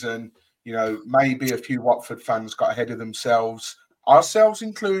season, you know, maybe a few Watford fans got ahead of themselves, ourselves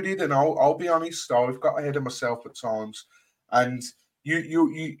included, and I'll be honest, I've got ahead of myself at times. And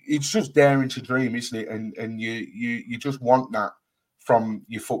you it's just daring to dream, isn't it? And you just want that from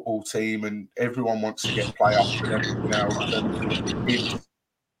your football team, and everyone wants to get playoffs and everything else.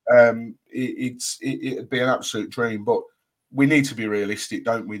 And it'd be an absolute dream, but we need to be realistic,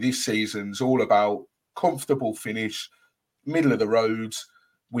 don't we? This season's all about comfortable finish, middle of the road.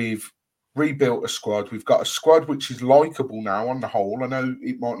 We've rebuilt a squad. We've got a squad which is likeable now on the whole. I know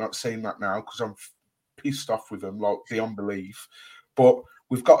it might not seem that now because I'm pissed off with them, like beyond belief. But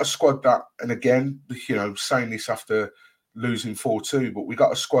we've got a squad that, and again, you know, saying this after losing 4-2, but we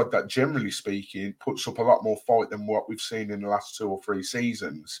got a squad that, generally speaking, puts up a lot more fight than what we've seen in the last 2 or 3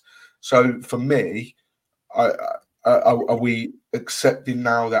 seasons. So for me, are we accepting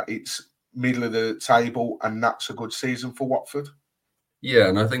now that it's middle of the table and that's a good season for Watford? Yeah,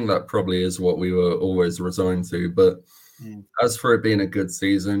 and I think that probably is what we were always resigned to. But as for it being a good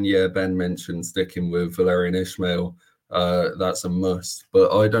season, yeah, Ben mentioned sticking with Valérien Ismaël. That's a must.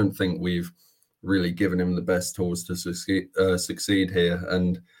 But I don't think we've really given him the best tools to succeed here.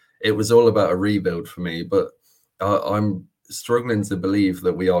 And it was all about a rebuild for me. But I'm struggling to believe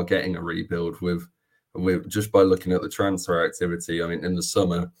that we are getting a rebuild with just by looking at the transfer activity. I mean, in the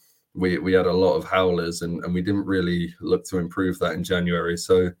summer, we had a lot of howlers and we didn't really look to improve that in January.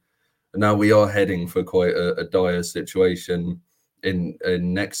 So now we are heading for quite a dire situation in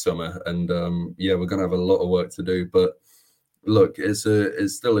next summer. And yeah, we're going to have a lot of work to do. But look, it's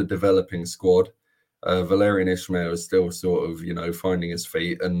still a developing squad. Valérien Ismaël is still sort of, you know, finding his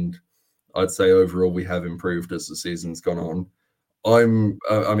feet. And I'd say overall we have improved as the season's gone on. I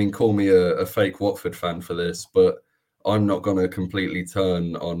mean, call me a fake Watford fan for this, but I'm not going to completely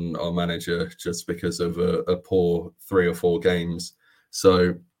turn on our manager just because of a poor 3 or 4 games.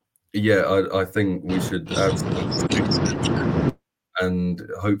 So, yeah, I think we should absolutely, and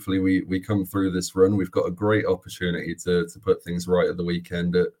hopefully we come through this run. We've got a great opportunity to put things right at the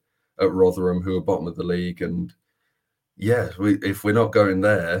weekend at Rotherham, who are bottom of the league. And yeah, if we're not going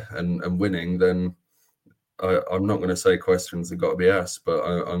there and winning, then I'm not going to say questions have got to be asked, but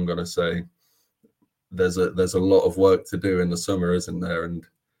I'm going to say there's a lot of work to do in the summer, isn't there? And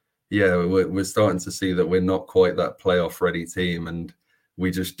yeah, we're starting to see that we're not quite that playoff ready team, and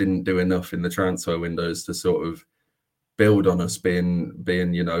we just didn't do enough in the transfer windows to sort of build on us being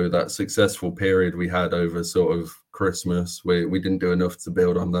you know, that successful period we had over sort of Christmas. We didn't do enough to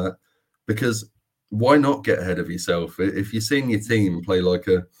build on that, because why not get ahead of yourself? If you're seeing your team play like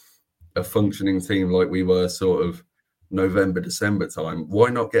a functioning team like we were sort of November, December time, why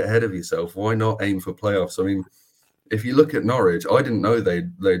not get ahead of yourself? Why not aim for playoffs? I mean, if you look at Norwich, I didn't know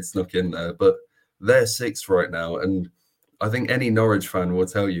they'd snuck in there, but they're 6th right now. And I think any Norwich fan will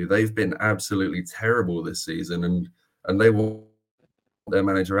tell you they've been absolutely terrible this season, and they want their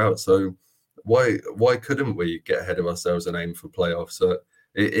manager out. So why couldn't we get ahead of ourselves and aim for playoffs? So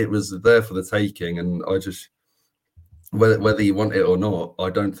it was there for the taking, and I just, whether you want it or not, I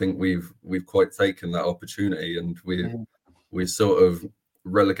don't think we've quite taken that opportunity, and we sort of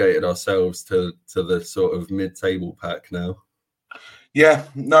relegated ourselves to the sort of mid-table pack now. Yeah,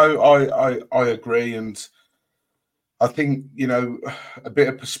 no, I agree, and I think, you know, a bit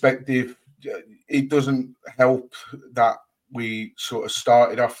of perspective. It doesn't help that we sort of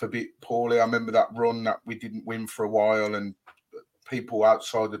started off a bit poorly. I remember that run that we didn't win for a while, and people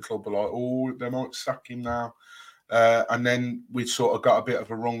outside the club were like, "Oh, they might sack him now." And then we sort of got a bit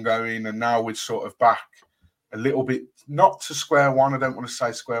of a run going, and now we're sort of back a little bit, not to square one. I don't want to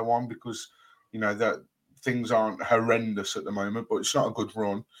say square one because, you know, that things aren't horrendous at the moment, but it's not a good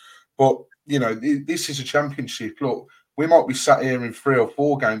run. But, you know, this is a championship. Look, we might be sat here in 3 or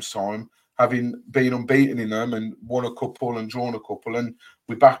 4 games' time having been unbeaten in them and won a couple and drawn a couple, and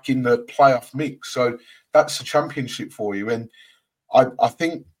we're back in the playoff mix. So that's the championship for you. And I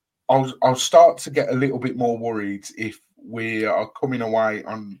think I'll start to get a little bit more worried if we are coming away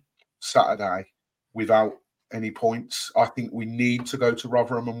on Saturday without any points. I think we need to go to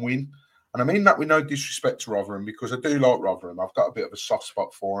Rotherham and win. And I mean that with no disrespect to Rotherham, because I do like Rotherham. I've got a bit of a soft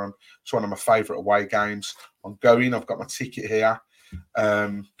spot for them. It's one of my favourite away games. I'm going. I've got my ticket here.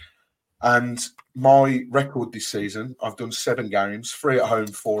 And my record this season, I've done 7 games, 3 at home,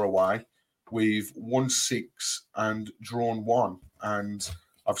 4 away. We've won 6 and drawn 1. And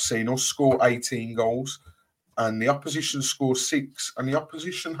I've seen us score 18 goals and the opposition score 6. And the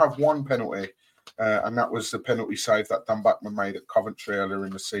opposition have 1 penalty. And that was the penalty save that Dan Backman made at Coventry earlier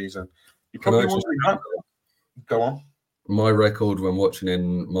in the season. You probably wondering how. Go on. My record when watching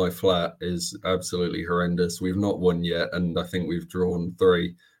in my flat is absolutely horrendous. We've not won yet, and I think we've drawn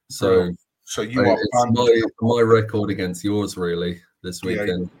 3. So you are banned. My record against yours really this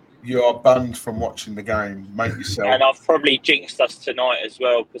weekend. You are banned from watching the game. Make yourself. And I've probably jinxed us tonight as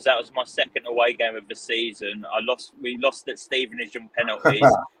well, because that was my second away game of the season. We lost at Stevenage on penalties,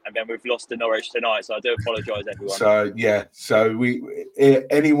 and then we've lost to Norwich tonight. So I do apologise, everyone. So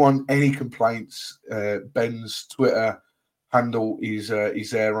any complaints? Ben's Twitter handle is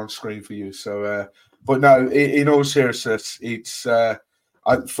there on screen for you. So, but no, in all seriousness, it's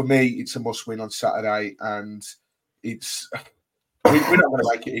for me, it's a must-win on Saturday, and it's. We're not going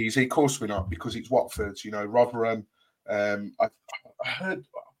to make it easy. Of course we're not, because it's Watford. Rotherham. I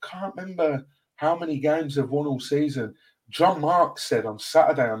can't remember how many games they've won all season. John Marks said on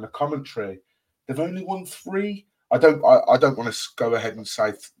Saturday on the commentary, they've only won 3. I don't want to go ahead and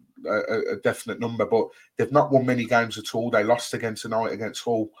say a definite number, but they've not won many games at all. They lost again tonight against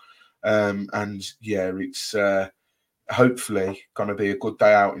Hull. It's hopefully going to be a good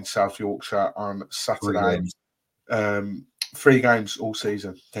day out in South Yorkshire on Saturday. 3 games all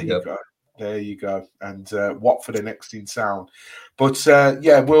season. There you go. And Watford are next in town. But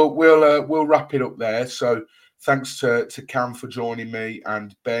we'll wrap it up there. So thanks to Cam for joining me,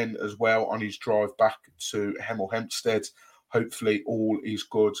 and Ben as well on his drive back to Hemel Hempstead. Hopefully all is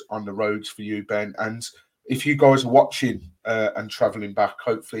good on the roads for you, Ben. And if you guys are watching and travelling back,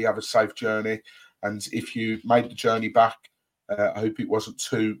 hopefully you have a safe journey. And if you made the journey back, I hope it wasn't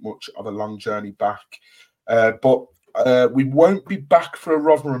too much of a long journey back. But we won't be back for a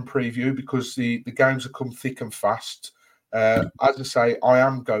Rotherham preview because the games have come thick and fast. As I say, I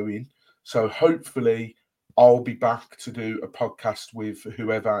am going. So hopefully I'll be back to do a podcast with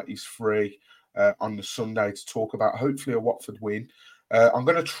whoever is free on the Sunday to talk about hopefully a Watford win. I'm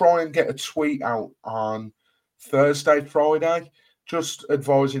going to try and get a tweet out on Thursday, Friday, just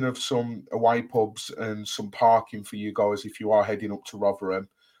advising of some away pubs and some parking for you guys if you are heading up to Rotherham.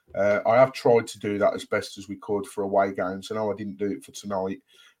 I have tried to do that as best as we could for away games. I know I didn't do it for tonight,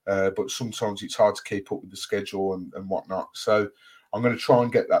 but sometimes it's hard to keep up with the schedule and whatnot. So I'm going to try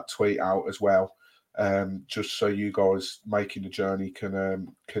and get that tweet out as well, just so you guys making the journey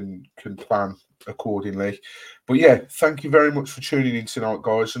can plan accordingly. But yeah, thank you very much for tuning in tonight,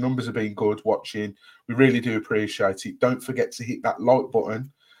 guys. The numbers have been good watching. We really do appreciate it. Don't forget to hit that like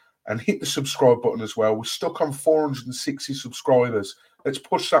button and hit the subscribe button as well. We're stuck on 460 subscribers. Let's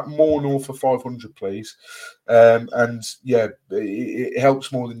push that more north of 500, please. It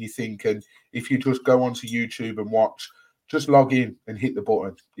helps more than you think. And if you just go onto YouTube and watch, just log in and hit the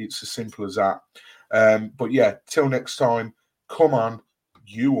button. It's as simple as that. Till next time, come on,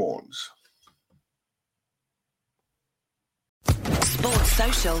 you Horns. Sports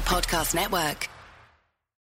Social Podcast Network.